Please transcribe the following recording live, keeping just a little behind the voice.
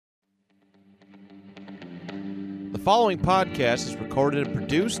following podcast is recorded and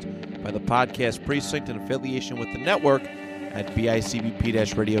produced by the Podcast Precinct in affiliation with the network at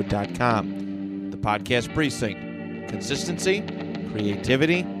bicbp-radio.com. The Podcast Precinct. Consistency,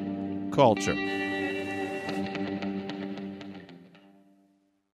 creativity, culture.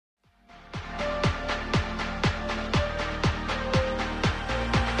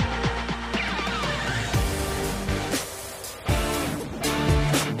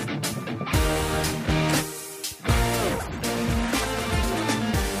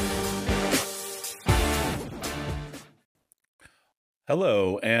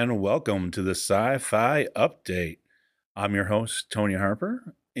 Hello and welcome to the Sci-Fi Update. I'm your host, Tony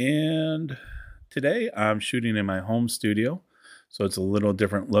Harper, and today I'm shooting in my home studio, so it's a little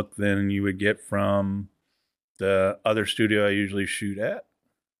different look than you would get from the other studio I usually shoot at.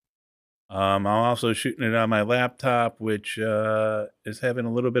 I'm also shooting it on my laptop, which is having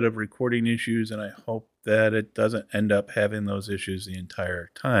a little bit of recording issues, and I hope that it doesn't end up having those issues the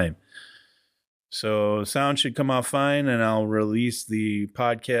entire time. So sound should come out fine, and I'll release the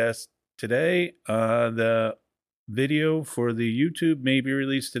podcast today. The video for the YouTube may be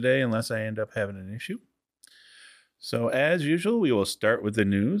released today unless I end up having an issue. So as usual, we will start with the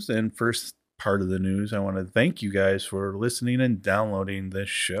news. And first part of the news, I want to thank you guys for listening and downloading this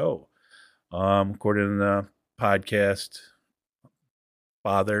show. According to the podcast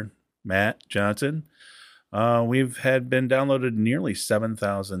father, Matt Johnson, we've been downloaded nearly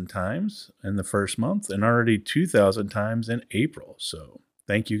 7,000 times in the first month and already 2,000 times in April. So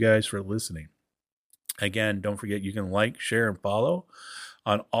thank you guys for listening. Again, don't forget you can like, share, and follow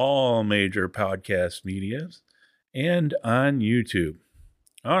on all major podcast medias and on YouTube.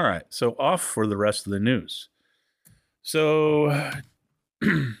 All right, so off for the rest of the news. So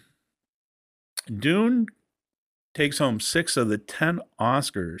Dune takes home 6 of the 10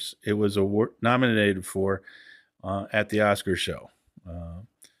 Oscars it was nominated for at the Oscar show.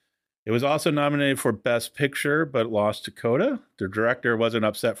 It was also nominated for Best Picture, but lost to Coda. The director wasn't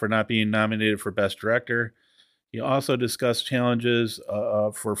upset for not being nominated for Best Director. He also discussed challenges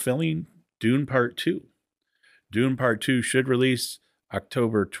for filming Dune Part 2. Dune Part 2 should release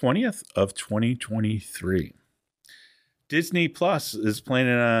October 20th of 2023. Disney Plus is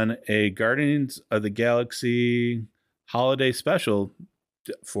planning on a Guardians of the Galaxy holiday special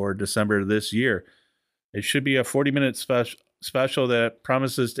for December this year. It should be a 40-minute special that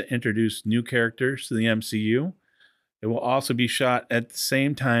promises to introduce new characters to the MCU. It will also be shot at the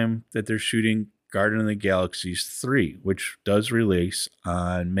same time that they're shooting Guardians of the Galaxy 3, which does release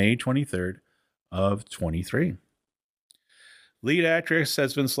on May 23rd of 23. Lead actress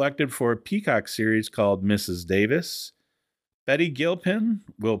has been selected for a Peacock series called Mrs. Davis. Betty Gilpin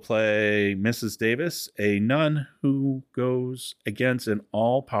will play Mrs. Davis, a nun who goes against an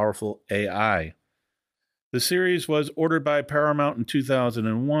all-powerful AI. The series was ordered by Paramount in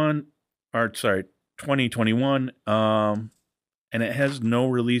 2021, and it has no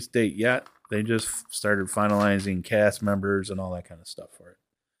release date yet. They just started finalizing cast members and all that kind of stuff for it.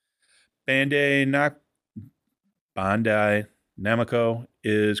 Bandai Namco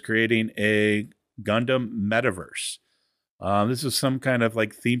is creating a Gundam metaverse. This is some kind of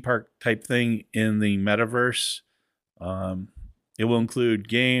like theme park type thing in the metaverse. It will include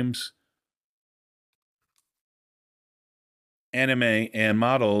games, anime, and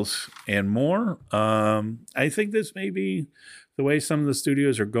models, and more. I think this may be the way some of the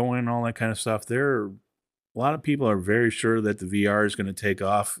studios are going, all that kind of stuff. A lot of people are very sure that the VR is going to take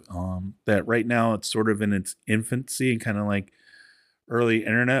off. That right now it's sort of in its infancy, kind of like early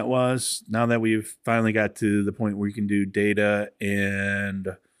internet was. Now that we've finally got to the point where you can do data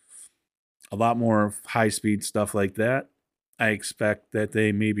and a lot more high-speed stuff like that, I expect that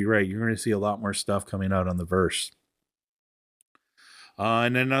they may be right. You're going to see a lot more stuff coming out on the verse.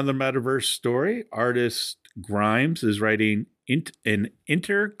 And another metaverse story, artist Grimes is writing an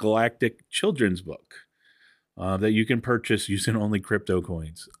intergalactic children's book that you can purchase using only crypto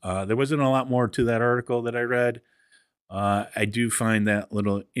coins. There wasn't a lot more to that article that I read. I do find that a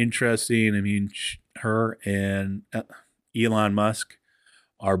little interesting. I mean, her and Elon Musk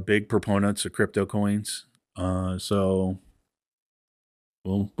are big proponents of crypto coins. So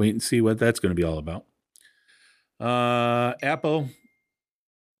we'll wait and see what that's going to be all about. Apple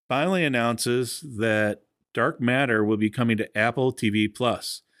finally announces that Dark Matter will be coming to Apple TV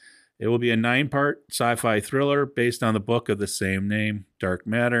Plus. It will be a 9-part sci-fi thriller based on the book of the same name, Dark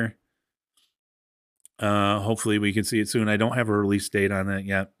Matter. Hopefully we can see it soon. I don't have a release date on that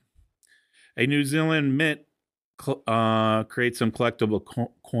yet. A New Zealand mint creates some collectible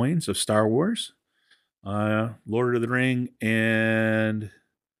coins of Star Wars, Lord of the Ring, and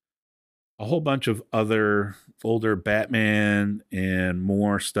a whole bunch of other older Batman and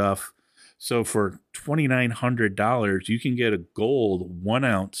more stuff. So for $2,900, you can get a gold 1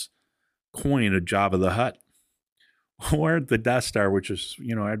 ounce coin of Jabba the Hutt, or the Death Star, which is,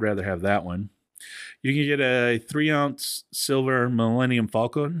 I'd rather have that one. You can get a 3 ounce silver Millennium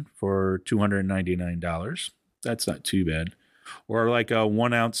Falcon for $299. That's not too bad. Or like a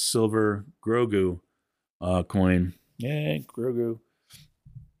 1 ounce silver Grogu coin. Yeah, Grogu.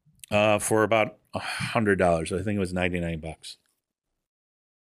 For about $100. I think it was $99.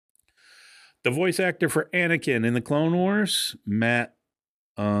 The voice actor for Anakin in the Clone Wars, Matt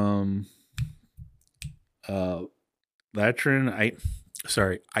Latrin.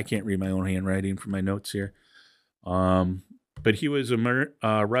 I can't read my own handwriting from my notes here. But he was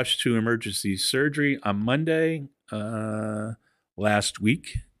rushed to emergency surgery on Monday last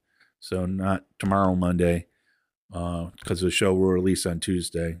week. So not tomorrow, Monday, because the show will release on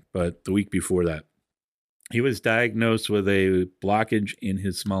Tuesday, but the week before that. He was diagnosed with a blockage in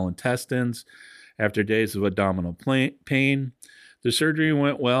his small intestines after days of abdominal pain. The surgery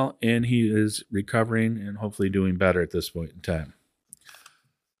went well, and he is recovering and hopefully doing better at this point in time.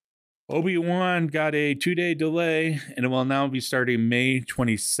 Obi-Wan got a 2-day delay, and it will now be starting May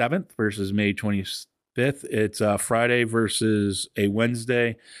 27th versus May 25th. It's a Friday versus a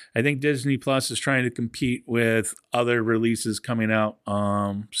Wednesday. I think Disney Plus is trying to compete with other releases coming out,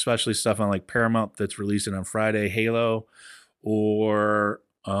 especially stuff on like Paramount that's releasing on Friday, Halo, or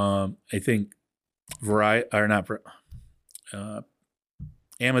I think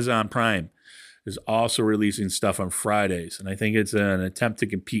Amazon Prime is also releasing stuff on Fridays, and I think it's an attempt to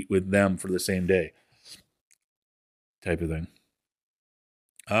compete with them for the same day type of thing.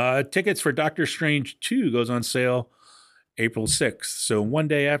 Tickets for Doctor Strange 2 goes on sale April 6th. So one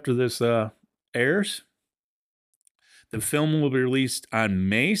day after this airs, the film will be released on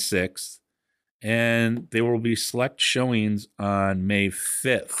May 6th, and there will be select showings on May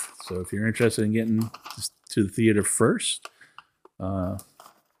 5th. So if you're interested in getting to the theater first,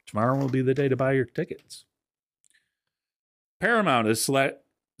 tomorrow will be the day to buy your tickets. Paramount is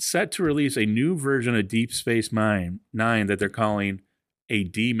set to release a new version of Deep Space Nine that they're calling a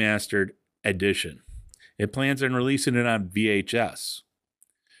demastered edition. It plans on releasing it on VHS.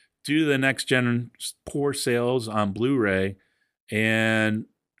 Due to the next gen poor sales on Blu-ray, and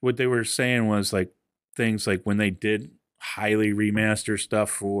what they were saying was like things like when they did highly remaster stuff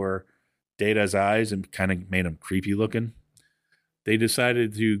for Data's eyes and kind of made them creepy looking, they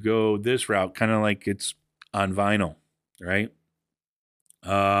decided to go this route, kind of like it's on vinyl, right?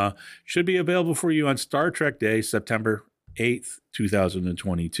 Should be available for you on Star Trek Day, September 8th,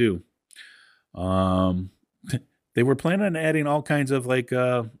 2022. They were planning on adding all kinds of like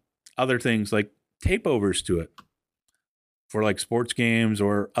other things like tape overs to it for like sports games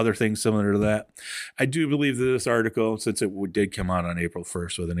or other things similar to that. I do believe that this article, since it did come out on April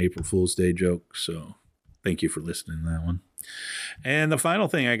 1st with an April Fool's Day joke, so thank you for listening to that one. And the final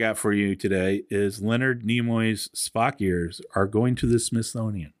thing I got for you today is Leonard Nimoy's Spock ears are going to the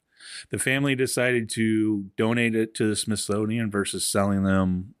Smithsonian. The family decided to donate it to the Smithsonian versus selling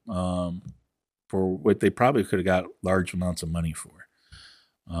them for what they probably could have got large amounts of money for.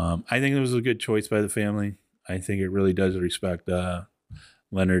 I think it was a good choice by the family. I think it really does respect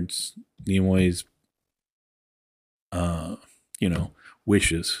Leonard Nimoy's,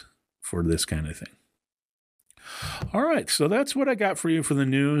 wishes for this kind of thing. All right, so that's what I got for you for the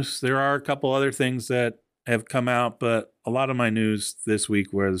news. There are a couple other things that have come out, but a lot of my news this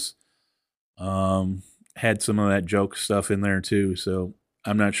week was had some of that joke stuff in there too. So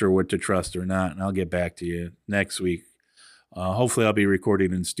I'm not sure what to trust or not, and I'll get back to you next week. Hopefully I'll be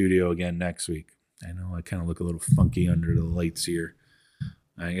recording in studio again next week. I know I kind of look a little funky under the lights here.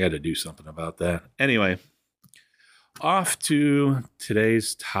 I got to do something about that. Anyway, off to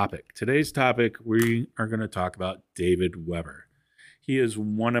today's topic. Today's topic, we are going to talk about David Weber. He is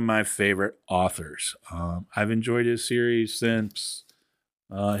one of my favorite authors. I've enjoyed his series since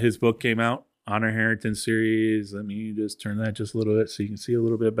his book came out, Honor Harrington series. Let me just turn that just a little bit so you can see a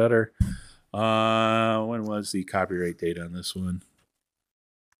little bit better. When was the copyright date on this one?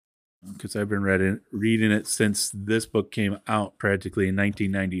 Because I've been reading it since this book came out, practically in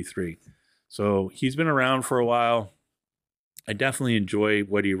 1993. So he's been around for a while. I definitely enjoy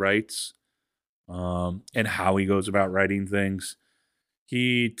what he writes and how he goes about writing things.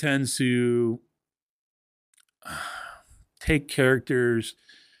 He tends to take characters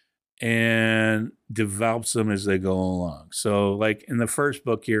and develops them as they go along. So like in the first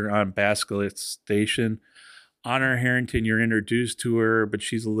book here on Basilisk Station, Honor Harrington, you're introduced to her, but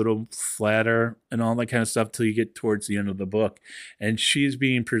she's a little flatter and all that kind of stuff till you get towards the end of the book. And she's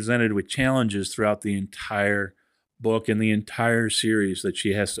being presented with challenges throughout the entire book and the entire series that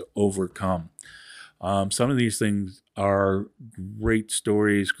she has to overcome. Some of these things are great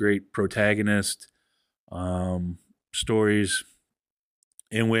stories, great protagonist stories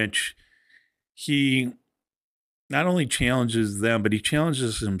in which he not only challenges them, but he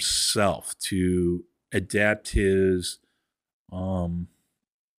challenges himself to adapt his,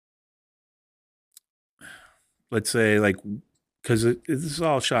 let's say, like, because this is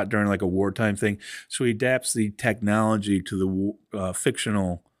all shot during like a wartime thing. So he adapts the technology to the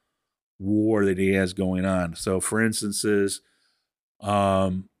fictional war that he has going on. So for instances,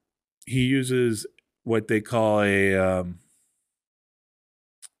 he uses what they call a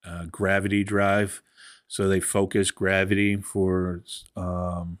gravity drive. So they focus gravity for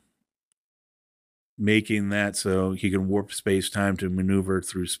making that so he can warp space-time to maneuver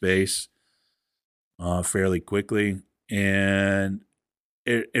through space fairly quickly. And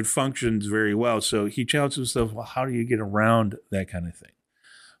it functions very well. So he challenged himself, well, how do you get around that kind of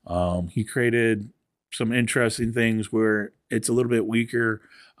thing? He created some interesting things where it's a little bit weaker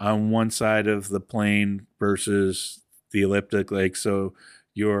on one side of the plane versus the elliptic. Like, so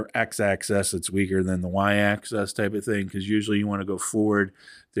your x-axis, it's weaker than the y-axis type of thing, because usually you want to go forward.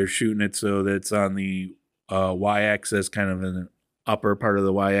 They're shooting it so that it's on the y-axis, kind of in the upper part of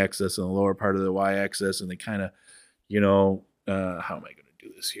the y-axis and the lower part of the y-axis, and they kind of, how am I going to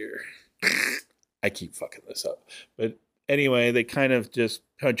do this here? I keep fucking this up. But anyway, they kind of just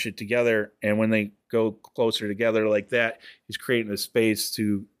punch it together, and when they go closer together like that, he's creating a space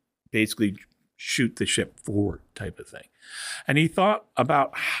to basically shoot the ship forward type of thing. And he thought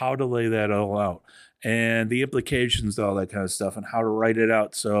about how to lay that all out and the implications, all that kind of stuff, and how to write it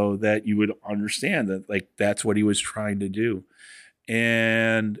out so that you would understand that, like, that's what he was trying to do.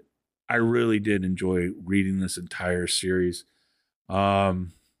 And I really did enjoy reading this entire series. He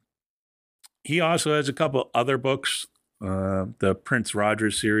also has a couple other books, the Prince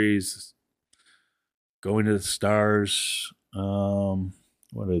Rogers series, Going to the Stars.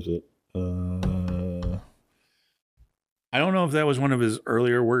 What is it? I don't know if that was one of his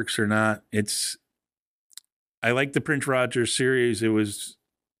earlier works or not. I like the Prince Rogers series. It was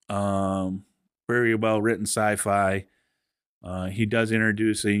very well written sci-fi. He does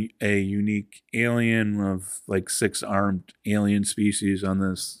introduce a unique alien of like 6 armed alien species on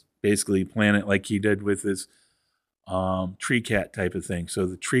this basically planet, like he did with his tree cat type of thing. So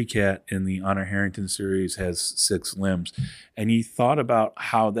the tree cat in the Honor Harrington series has 6 limbs, and he thought about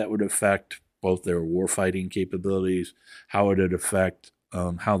how that would affect both their warfighting capabilities, how it would affect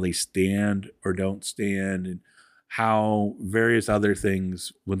how they stand or don't stand, and how various other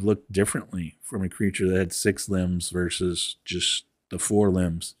things would look differently from a creature that had 6 limbs versus just the 4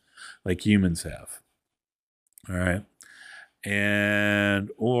 limbs like humans have. All right.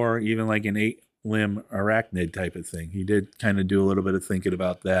 And, or even like an 8-limb arachnid type of thing. He did kind of do a little bit of thinking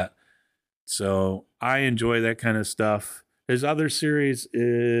about that. So I enjoy that kind of stuff. His other series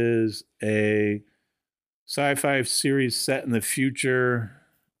is a sci-fi series set in the future.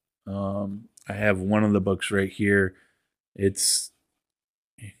 I have one of the books right here. It's,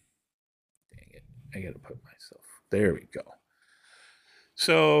 dang it, I gotta put myself, there we go.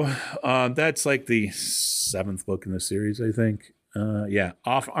 So that's like the 7th book in the series, I think.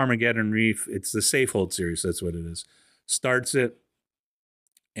 Off Armageddon Reef. It's the Safehold series, that's what it is. Starts it,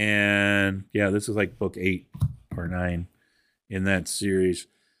 and yeah, this is like book 8 or 9 in that series.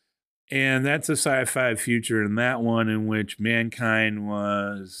 And that's a sci-fi future in that one, in which mankind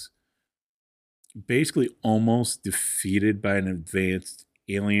was basically almost defeated by an advanced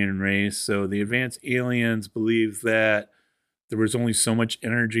alien race. So the advanced aliens believe that there was only so much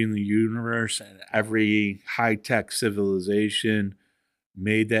energy in the universe, and every high-tech civilization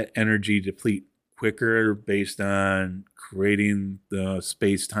made that energy deplete quicker based on creating the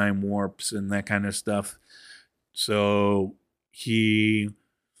space-time warps and that kind of stuff. So the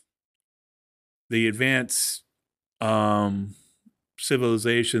advanced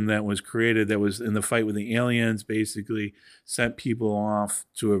civilization that was created, that was in the fight with the aliens, basically sent people off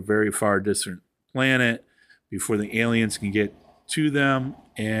to a very far distant planet before the aliens can get to them.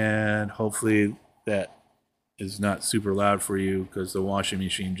 And hopefully that is not super loud for you, because the washing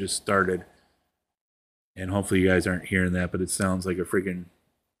machine just started, and hopefully you guys aren't hearing that, but it sounds like a freaking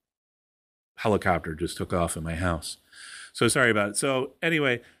helicopter just took off in my house. So sorry about it. So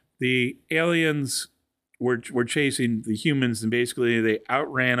anyway, the aliens were chasing the humans, and basically they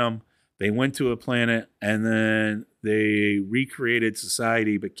outran them. They went to a planet and then they recreated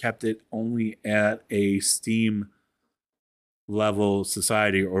society, but kept it only at a steam level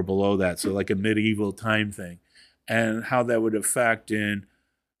society or below that. So like a medieval time thing, and how that would affect in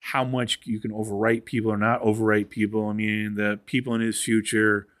how much you can overwrite people or not overwrite people. I mean, the people in his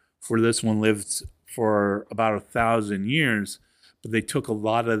future for this one lived for about 1,000 years, but they took a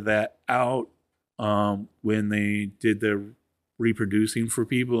lot of that out when they did the reproducing for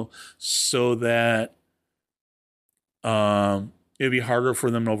people, so that it'd be harder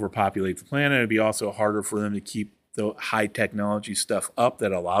for them to overpopulate the planet. It'd be also harder for them to keep the high technology stuff up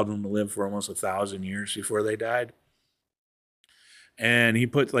that allowed them to live for almost 1,000 years before they died. And he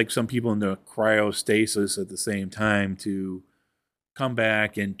put like some people into cryostasis at the same time to come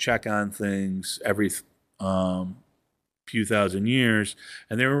back and check on things every few thousand years.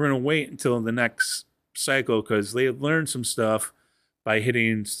 And they were going to wait until the next cycle because they had learned some stuff by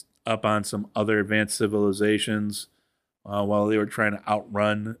hitting up on some other advanced civilizations while they were trying to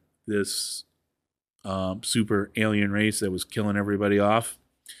outrun this super alien race that was killing everybody off.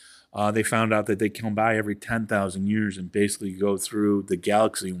 They found out that they come by every 10,000 years and basically go through the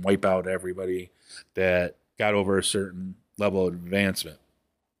galaxy and wipe out everybody that got over a certain level of advancement.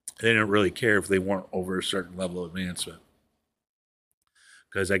 They didn't really care if they weren't over a certain level of advancement,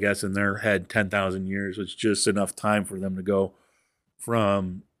 because I guess in their head 10,000 years was just enough time for them to go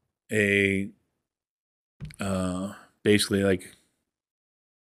from a basically like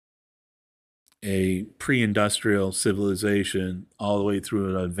a pre-industrial civilization all the way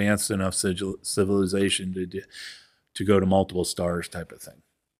through an advanced enough civilization to go to multiple stars type of thing.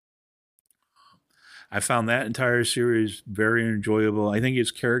 I found that entire series very enjoyable. I think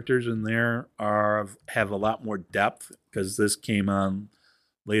his characters in there have a lot more depth, because this came on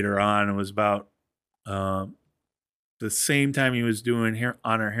later on. It was about the same time he was doing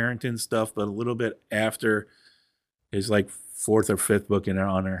Honor Harrington stuff, but a little bit after his like fourth or fifth book in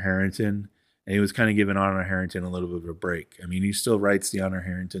Honor Harrington. And he was kind of giving Honor Harrington a little bit of a break. I mean, he still writes the Honor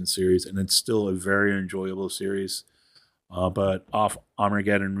Harrington series, and it's still a very enjoyable series. But Off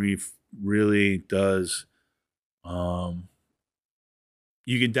Armageddon Reef really does. You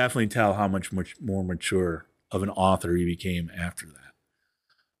can definitely tell how much more mature of an author he became after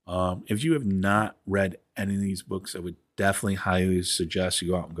that. If you have not read any of these books, I would definitely highly suggest you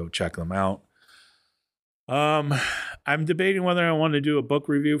go out and go check them out. I'm debating whether I want to do a book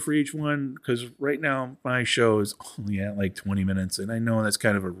review for each one, because right now my show is only at like 20 minutes, and I know that's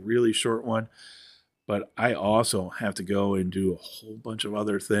kind of a really short one, but I also have to go and do a whole bunch of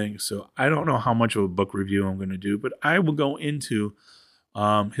other things. So I don't know how much of a book review I'm going to do, but I will go into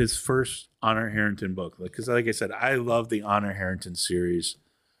his first Honor Harrington book, because like I said, I love the Honor Harrington series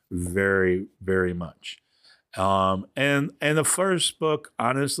very, very much. And the first book,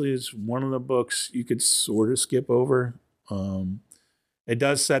 honestly, is one of the books you could sort of skip over. It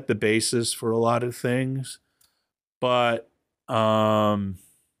does set the basis for a lot of things, but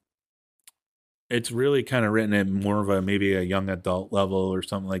it's really kind of written at more of a maybe a young adult level or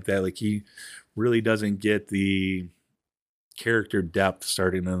something like that. Like, he really doesn't get the character depth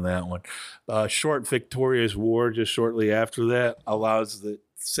starting in that one. Short Victorious War just shortly after that allows the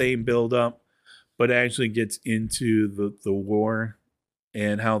same build up, but actually gets into the war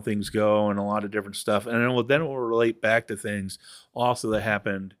and how things go and a lot of different stuff. And then it will relate back to things also that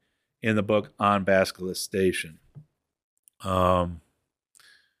happened in the book on Basilisk Station. So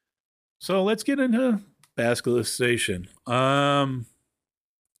let's get into Basilisk Station. How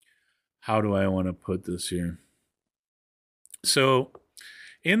do I want to put this here? So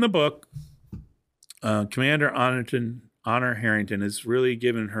in the book, Commander Honor Harrington is really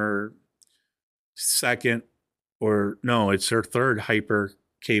given her it's her third hyper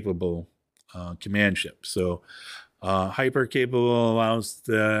capable command ship. So hyper capable allows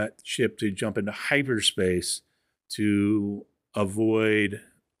that ship to jump into hyperspace to avoid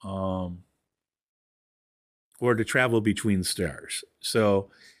or to travel between stars.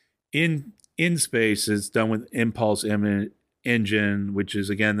 So in space, it's done with impulse engine, which is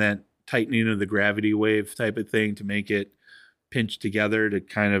again that tightening of the gravity wave type of thing to make it pinch together to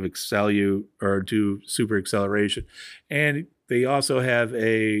kind of excel you or do super acceleration. And they also have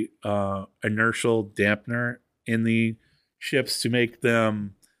a inertial dampener in the ships to make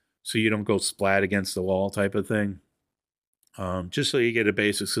them so you don't go splat against the wall type of thing. Just so you get a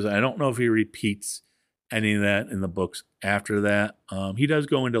basics, because I don't know if he repeats any of that in the books after that. He does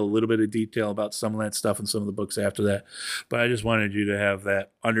go into a little bit of detail about some of that stuff in some of the books after that, but I just wanted you to have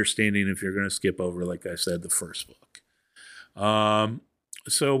that understanding if you're going to skip over, like I said, the first book.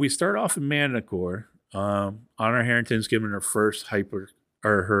 So we start off in Manticore. Honor Harrington's given her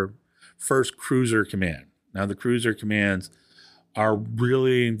first cruiser command. Now, the cruiser commands are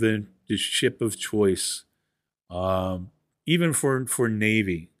really the ship of choice, even for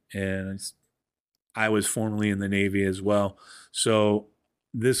Navy. And I was formerly in the Navy as well. So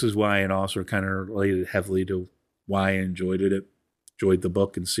this is why it also kind of related heavily to why I enjoyed the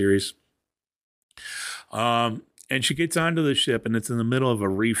book and series. And she gets onto the ship, and it's in the middle of a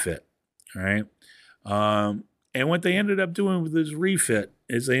refit. All right. And what they ended up doing with this refit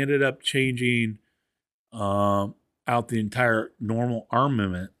is they ended up changing out the entire normal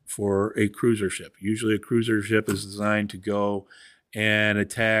armament for a cruiser ship. Usually a cruiser ship is designed to go and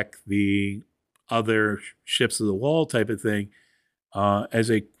attack the other ships of the wall type of thing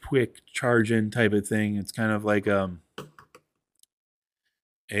as a quick charge-in type of thing. It's kind of like a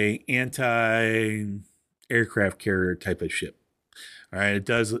anti-aircraft carrier type of ship. All right, it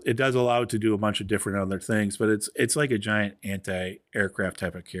does allow it to do a bunch of different other things, but it's like a giant anti-aircraft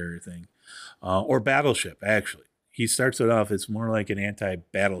type of carrier thing, or battleship. Actually, he starts it off. It's more like an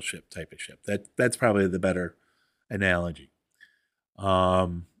anti-battleship type of ship. That's probably the better analogy.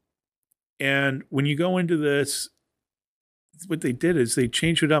 And when you go into this, what they did is they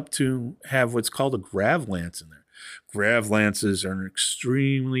changed it up to have what's called a grav lance in there. Grav lances are an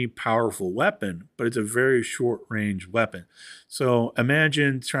extremely powerful weapon, but it's a very short range weapon. So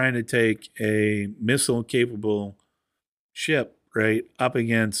imagine trying to take a missile capable ship, right, up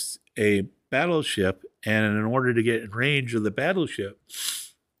against a battleship. And in order to get in range of the battleship,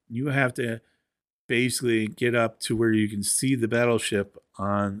 you have to basically get up to where you can see the battleship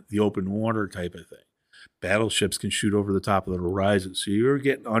on the open water type of thing. Battleships can shoot over the top of the horizon. So you're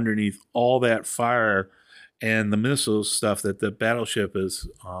getting underneath all that fire and the missile stuff that the battleship is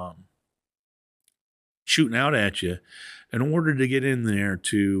shooting out at you in order to get in there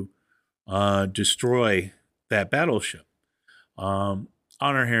to destroy that battleship. Honor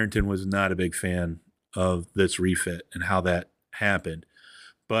Harrington was not a big fan of this refit and how that happened,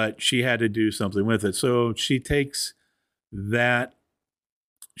 but she had to do something with it. So she takes that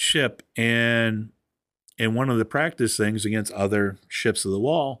ship and in one of the practice things against other ships of the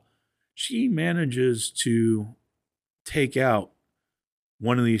wall, she manages to take out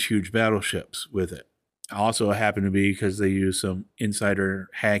one of these huge battleships with it. Also happened to be, because they use some insider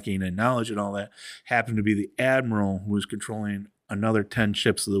hacking and knowledge and all that, happened to be the admiral who was controlling another 10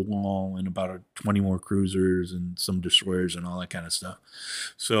 ships of the wall and about 20 more cruisers and some destroyers and all that kind of stuff.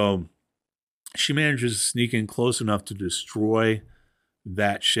 So she manages to sneak in close enough to destroy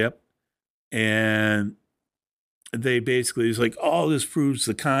that ship. And they basically, it's like, oh, this proves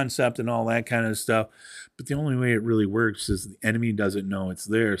the concept and all that kind of stuff. But the only way it really works is the enemy doesn't know it's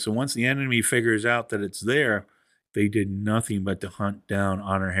there. So once the enemy figures out that it's there, they did nothing but to hunt down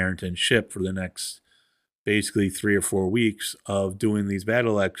Honor Harrington's ship for the next basically 3 or 4 weeks of doing these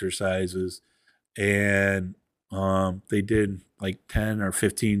battle exercises. And they did like 10 or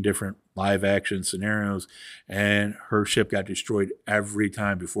 15 different live action scenarios. And her ship got destroyed every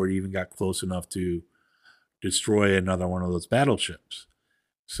time before it even got close enough to destroy another one of those battleships.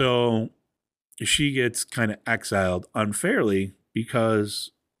 So she gets kind of exiled unfairly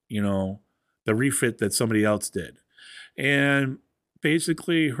because, the refit that somebody else did. And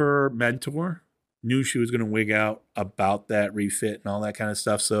basically her mentor knew she was going to wig out about that refit and all that kind of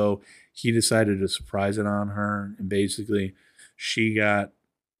stuff. So he decided to surprise it on her. And basically she got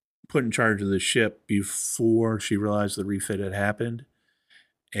put in charge of the ship before she realized the refit had happened.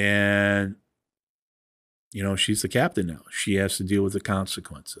 And she's the captain now. She has to deal with the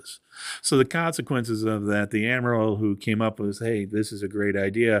consequences. So the consequences of that, the admiral who came up with, hey, this is a great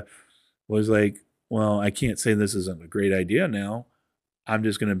idea, was like, well, I can't say this isn't a great idea now. I'm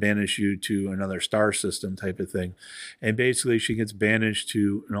just going to banish you to another star system type of thing. And basically she gets banished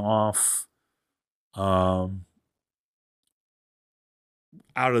to an off, out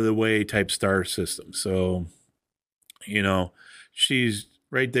of the way type star system. So, she's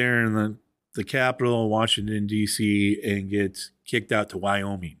right there in the capital, Washington, D.C., and gets kicked out to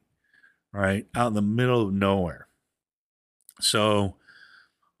Wyoming, right? Out in the middle of nowhere. So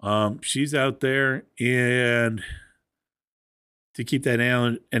she's out there, and to keep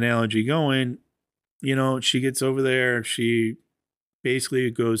that analogy going, she gets over there. She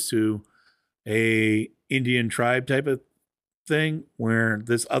basically goes to a Indian tribe type of thing where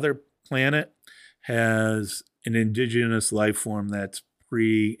this other planet has an indigenous life form that's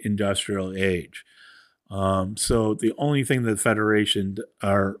pre-industrial age. So the only thing that the Federation,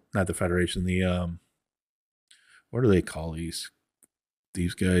 or not the Federation, the what do they call these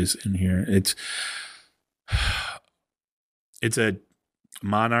guys in here? It's a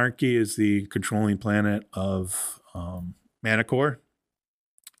monarchy is the controlling planet of Manticore,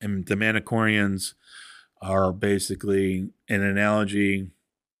 And the Manicoreans are basically an analogy,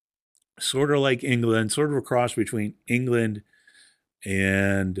 sort of like England, sort of a cross between England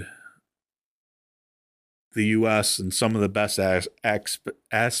and the U.S. and some of the best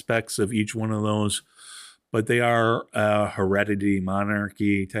aspects of each one of those. But they are a heredity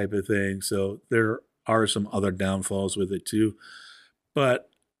monarchy type of thing. So there are some other downfalls with it too. But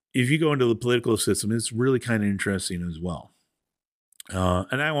if you go into the political system, it's really kind of interesting as well.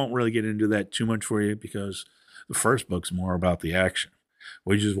 And I won't really get into that too much for you because the first book's more about the action,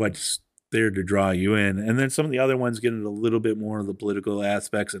 which is what's there to draw you in. And then some of the other ones get into a little bit more of the political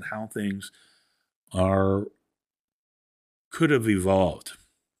aspects and how things could have evolved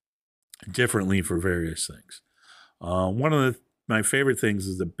differently for various things. One of my favorite things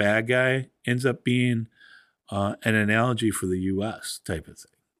is the bad guy ends up being an analogy for the U.S. type of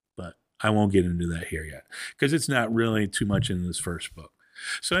thing. But I won't get into that here yet because it's not really too much in this first book.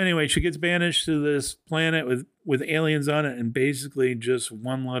 So anyway, she gets banished to this planet with aliens on it and basically just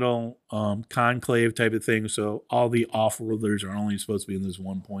one little conclave type of thing. So all the off-worlders are only supposed to be in this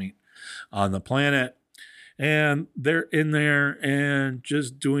one point on the planet. And they're in there and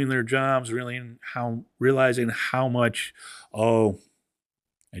just doing their jobs, realizing how much, I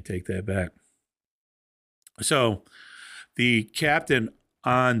take that back. So the captain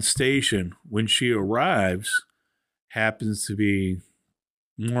on station, when she arrives, happens to be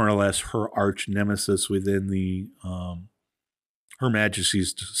more or less her arch nemesis within the Her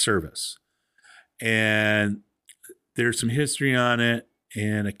Majesty's service. And there's some history on it.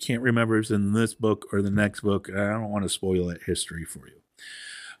 And I can't remember if it's in this book or the next book. I don't want to spoil that history for you.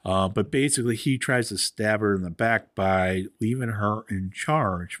 But basically, he tries to stab her in the back by leaving her in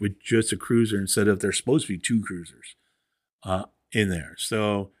charge with just a cruiser instead of there's supposed to be two cruisers in there.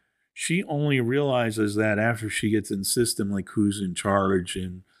 So she only realizes that after she gets in system, like who's in charge.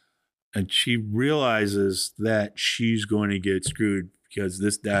 And she realizes that she's going to get screwed because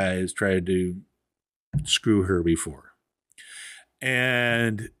this guy has tried to screw her before.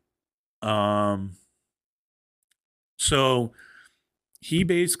 And so he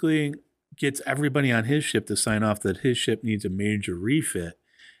basically gets everybody on his ship to sign off that his ship needs a major refit.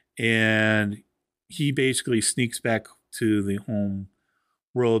 And he basically sneaks back to the home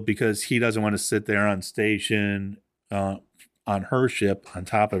world because he doesn't want to sit there on station on her ship on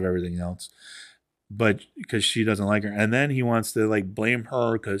top of everything else, but because she doesn't like her. And then he wants to like blame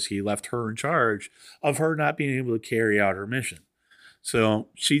her because he left her in charge of her not being able to carry out her mission. So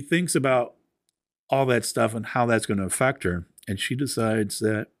she thinks about all that stuff and how that's going to affect her. And she decides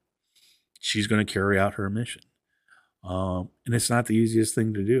that she's going to carry out her mission. And it's not the easiest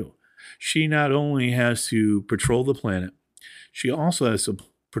thing to do. She not only has to patrol the planet, she also has to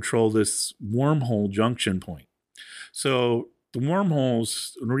patrol this wormhole junction point. So the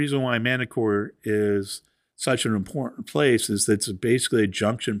wormholes, the reason why Manticore is such an important place is that it's basically a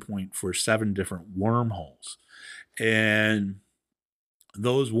junction point for 7 different wormholes. And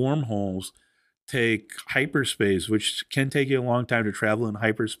those wormholes take hyperspace, which can take you a long time to travel in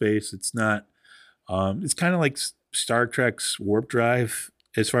hyperspace. It's not, it's kind of like Star Trek's warp drive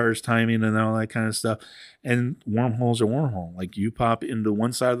as far as timing and all that kind of stuff. And wormholes are wormhole. Like you pop into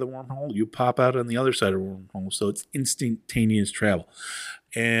one side of the wormhole, you pop out on the other side of the wormhole. So it's instantaneous travel.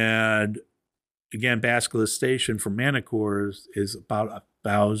 And again, Basilisk Station for Manticore is about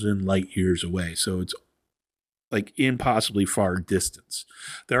 1,000 light years away. So it's like impossibly far distance.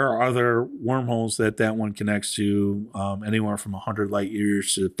 There are other wormholes that one connects to, anywhere from 100 light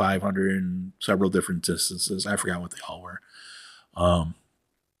years to 500 and several different distances. I forgot what they all were.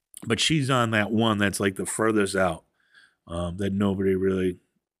 But she's on that one that's like the furthest out, that nobody really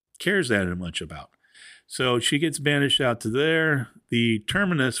cares that much about. So she gets banished out to there. The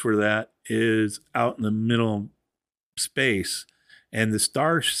terminus for that is out in the middle space. And the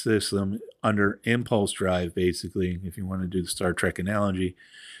star system under impulse drive, basically, if you want to do the Star Trek analogy,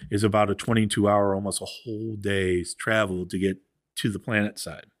 is about a 22-hour, almost a whole day's travel to get to the planet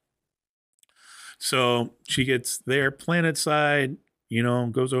side. So she gets there, planet side,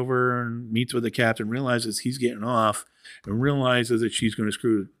 goes over and meets with the captain, realizes he's getting off, and realizes that she's going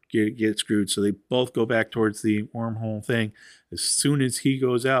to get screwed. So they both go back towards the wormhole thing. As soon as he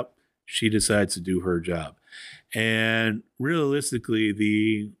goes out, she decides to do her job. And realistically,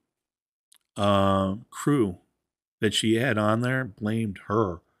 the crew that she had on there blamed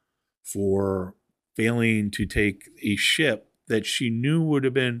her for failing to take a ship that she knew would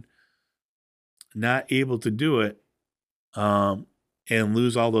have been not able to do it, and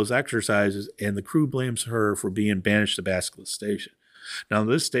lose all those exercises. And the crew blames her for being banished to Basilisk Station. Now,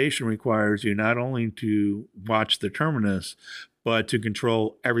 this station requires you not only to watch the terminus, but to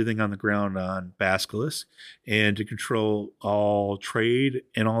control everything on the ground on Basilisk and to control all trade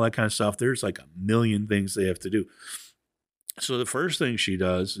and all that kind of stuff. There's like a million things they have to do. So the first thing she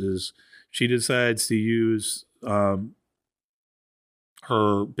does is she decides to use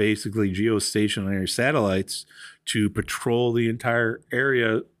her basically geostationary satellites to patrol the entire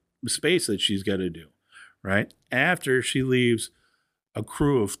area space that she's got to do, right? After she leaves a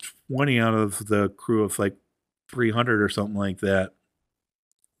crew of 20 out of the crew of like 300 or something like that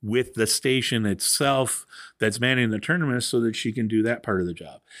with the station itself that's manning the tournament so that she can do that part of the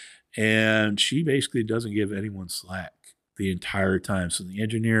job. And she basically doesn't give anyone slack the entire time. So the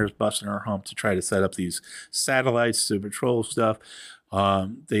engineer is busting her hump to try to set up these satellites to patrol stuff.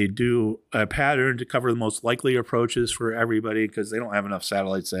 They do a pattern to cover the most likely approaches for everybody because they don't have enough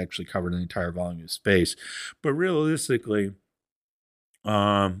satellites to actually cover the entire volume of space. But realistically,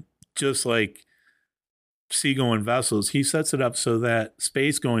 just like sea-going vessels, he sets it up so that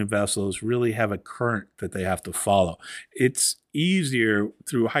space-going vessels really have a current that they have to follow. It's easier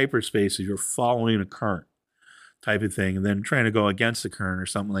through hyperspace if you're following a current type of thing and then trying to go against the current or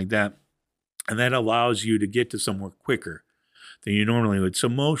something like that. And that allows you to get to somewhere quicker than you normally would. So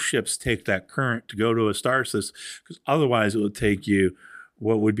most ships take that current to go to a star system because otherwise it would take you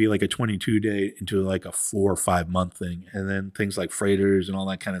what would be like a 22-day into like a 4 or 5 month thing. And then things like freighters and all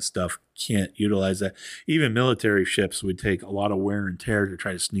that kind of stuff can't utilize that. Even military ships would take a lot of wear and tear to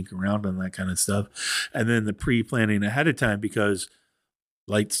try to sneak around and that kind of stuff. And then the pre-planning ahead of time, because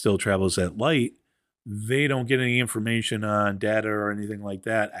light still travels at light, they don't get any information on data or anything like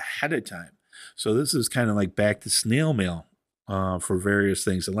that ahead of time. So this is kind of like back to snail mail for various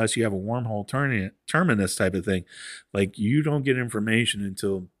things. Unless you have a wormhole terminus type of thing, like you don't get information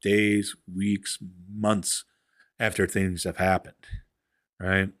until days, weeks, months after things have happened,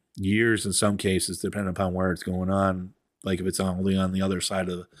 right? Years in some cases, depending upon where it's going on. Like if it's only on the other side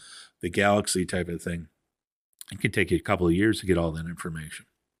of the galaxy type of thing, it could take you a couple of years to get all that information.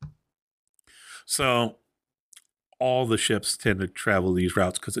 So all the ships tend to travel these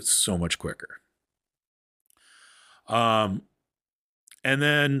routes because it's so much quicker. And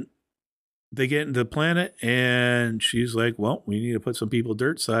then they get into the planet and she's like, well, we need to put some people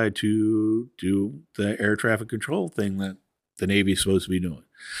dirt side to do the air traffic control thing that the Navy's supposed to be doing.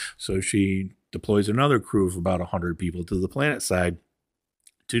 So she deploys another crew of about 100 people to the planet side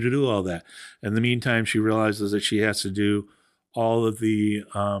to do all that. In the meantime, she realizes that she has to do all of the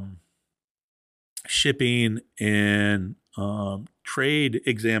shipping and trade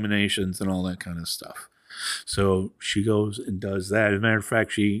examinations and all that kind of stuff. So she goes and does that. As a matter of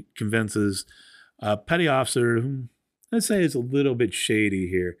fact, she convinces a petty officer, who let's say is a little bit shady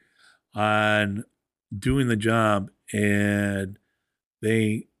here, on doing the job, and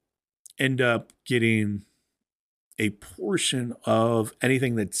they end up getting a portion of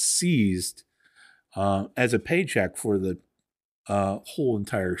anything that's seized as a paycheck for the whole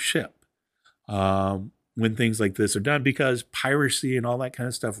entire ship. When things like this are done, because piracy and all that kind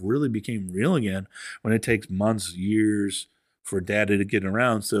of stuff really became real again when it takes months, years for data to get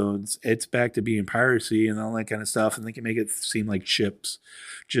around. So it's back to being piracy and all that kind of stuff. And they can make it seem like ships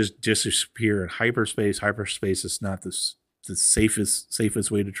just disappear in hyperspace. Hyperspace is not the safest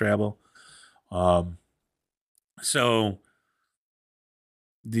way to travel. So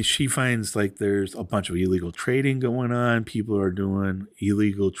she finds like there's a bunch of illegal trading going on. People are doing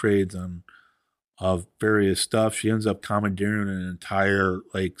illegal trades of various stuff. She ends up commandeering an entire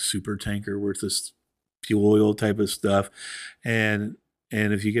like super tanker worth of fuel oil type of stuff. And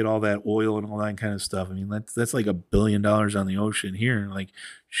if you get all that oil and all that kind of stuff, I mean, that's like $1 billion on the ocean here. Like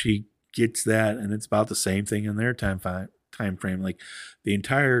she gets that, and it's about the same thing in their time frame. Like the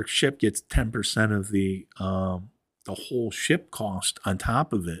entire ship gets 10% of the whole ship cost on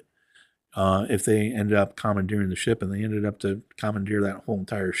top of it. If they ended up commandeering the ship, and they ended up to commandeer that whole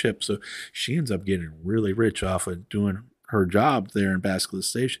entire ship. So she ends up getting really rich off of doing her job there in Basilisk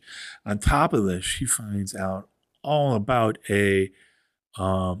Station. On top of this, she finds out all about the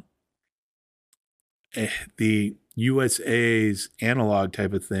USA's analog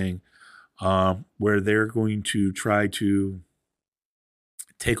type of thing, where they're going to try to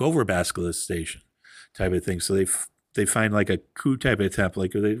take over Basilisk Station type of thing. So they find like a coup type of attempt.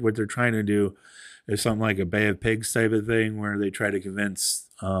 Like what they're trying to do is something like a Bay of Pigs type of thing, where they try to convince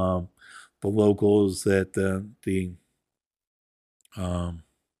the locals that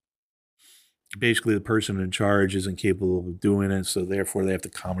basically the person in charge isn't capable of doing it. So therefore they have to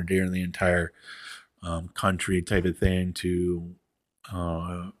commandeer the entire country type of thing to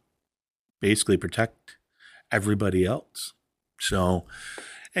basically protect everybody else. So,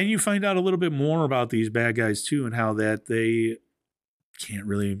 and you find out a little bit more about these bad guys too, and how that they can't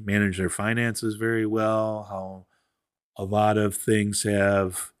really manage their finances very well, how a lot of things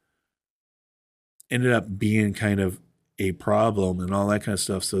have ended up being kind of a problem and all that kind of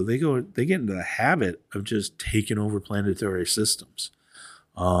stuff. So they get into the habit of just taking over planetary systems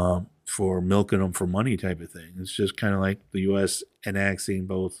for milking them for money type of thing. It's just kind of like the U.S. annexing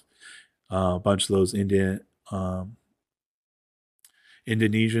both a bunch of those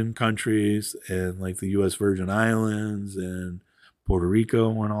Indonesian countries and like the U.S. Virgin Islands and Puerto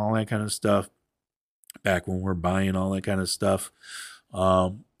Rico and all that kind of stuff. Back when we're buying all that kind of stuff,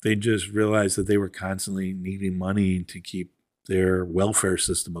 they just realized that they were constantly needing money to keep their welfare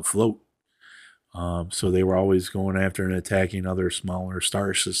system afloat. So they were always going after and attacking other smaller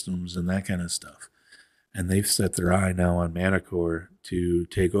star systems and that kind of stuff. And they've set their eye now on Manticore to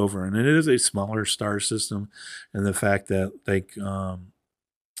take over. And it is a smaller star system. And the fact that like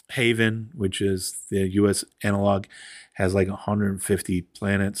Haven, which is the U.S. analog, has like 150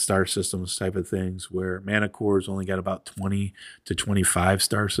 planet star systems type of things, where Manticore's only got about 20 to 25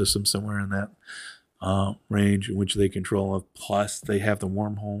 star systems, somewhere in that range, in which they control. Plus, they have the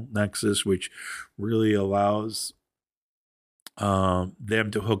wormhole nexus, which really allows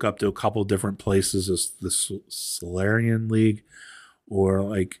them to hook up to a couple different places, as the Solarian League, or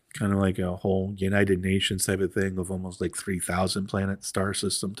like kind of like a whole United Nations type of thing of almost like 3,000 planet star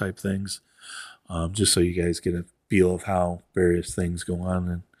system type things. Just so you guys get a feel of how various things go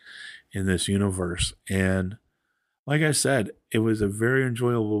on in this universe. And like I said, it was a very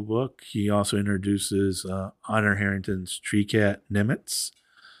enjoyable book. He also introduces Honor Harrington's tree cat Nimitz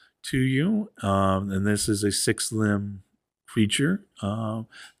to you. And this is a 6-limb creature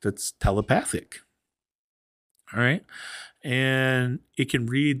that's telepathic. All right. And it can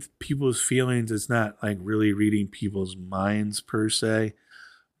read people's feelings. It's not like really reading people's minds per se,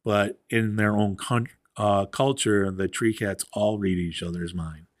 but in their own culture, the tree cats all read each other's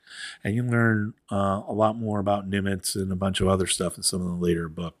mind. And you learn a lot more about Nimitz and a bunch of other stuff in some of the later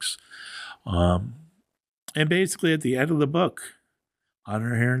books. And basically at the end of the book,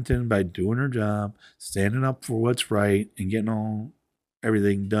 Honor Harrington, by doing her job, standing up for what's right and getting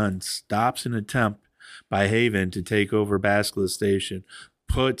everything done, stops an attempt by Haven to take over Basilisk Station,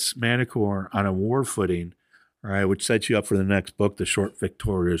 puts Manticore on a war footing, right, which sets you up for the next book, The Short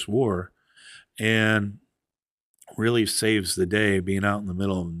Victorious War, and really saves the day, being out in the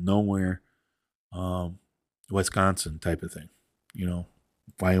middle of nowhere, Wisconsin type of thing,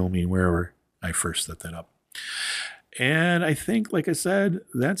 Wyoming, wherever I first set that up. And I think, like I said,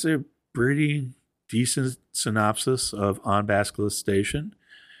 that's a pretty decent synopsis of On Basilisk Station.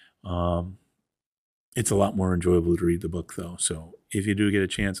 It's a lot more enjoyable to read the book, though. So if you do get a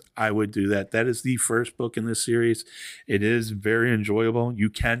chance, I would do that. That is the first book in this series. It is very enjoyable. You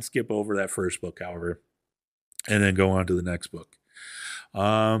can skip over that first book, however, and then go on to the next book.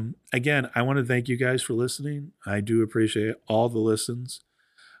 Again, I want to thank you guys for listening. I do appreciate all the listens.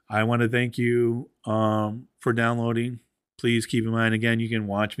 I want to thank you for downloading. Please keep in mind, again, you can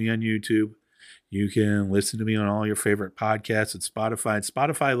watch me on YouTube. You can listen to me on all your favorite podcasts at Spotify. And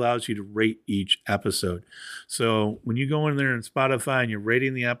Spotify allows you to rate each episode. So when you go in there in Spotify and you're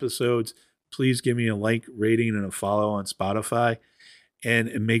rating the episodes, please give me a like, rating, and a follow on Spotify. And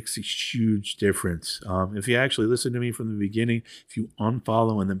it makes a huge difference. If you actually listen to me from the beginning, if you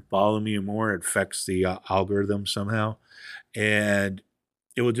unfollow and then follow me more, it affects the algorithm somehow. And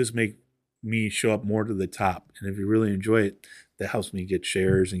it will just make me show up more to the top. And if you really enjoy it, that helps me get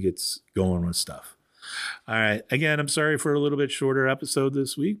shares and gets going with stuff. All right. Again, I'm sorry for a little bit shorter episode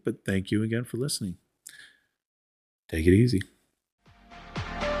this week, but thank you again for listening. Take it easy.